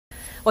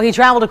Well, he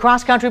traveled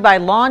across country by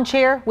lawn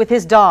chair with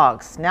his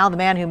dogs. Now the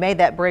man who made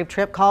that brave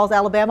trip calls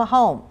Alabama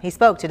home. He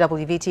spoke to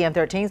WVTM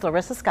 13's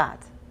Larissa Scott.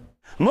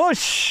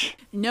 Mush!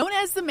 Known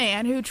as the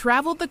man who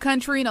traveled the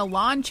country in a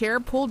lawn chair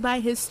pulled by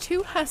his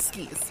 2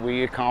 huskies.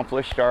 We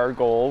accomplished our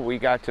goal. We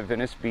got to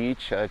Venice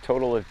Beach, a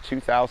total of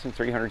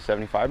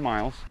 2,375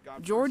 miles.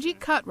 Georgie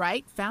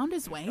Cutright found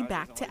his way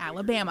back to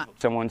Alabama.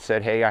 Someone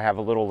said, hey, I have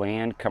a little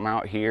land, come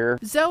out here.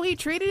 So he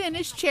traded in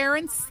his chair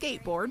and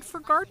skateboard for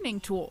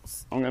gardening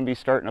tools. I'm going to be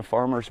starting a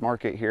farmer's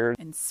market here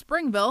in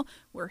Springville,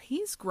 where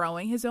he's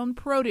growing his own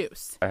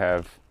produce. I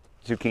have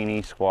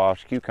zucchini,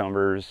 squash,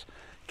 cucumbers,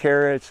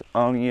 carrots,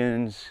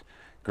 onions,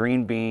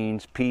 green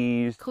beans,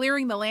 peas.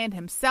 Clearing the land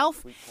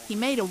himself, he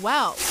made a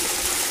well.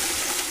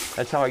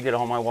 That's how I get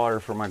all my water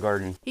for my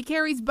garden. He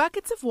carries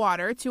buckets of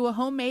water to a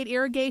homemade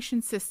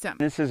irrigation system.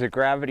 This is a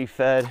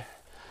gravity-fed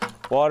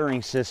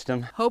watering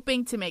system.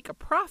 Hoping to make a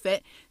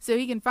profit so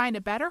he can find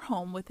a better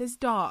home with his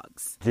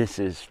dogs. This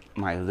is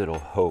my little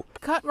hope.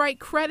 Cutright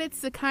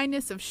credits the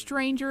kindness of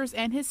strangers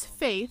and his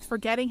faith for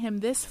getting him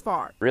this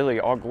far. Really,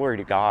 all glory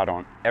to God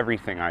on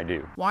everything I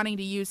do. Wanting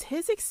to use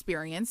his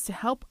experience to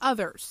help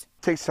others.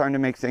 It takes time to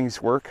make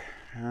things work,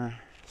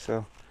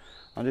 so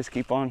I'll just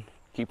keep on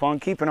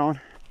keeping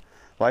on.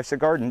 Life's a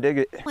garden, dig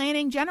it.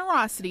 Planting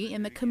generosity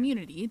in the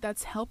community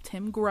that's helped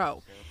him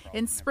grow.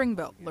 In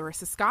Springville,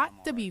 Larissa Scott,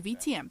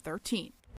 WVTM 13.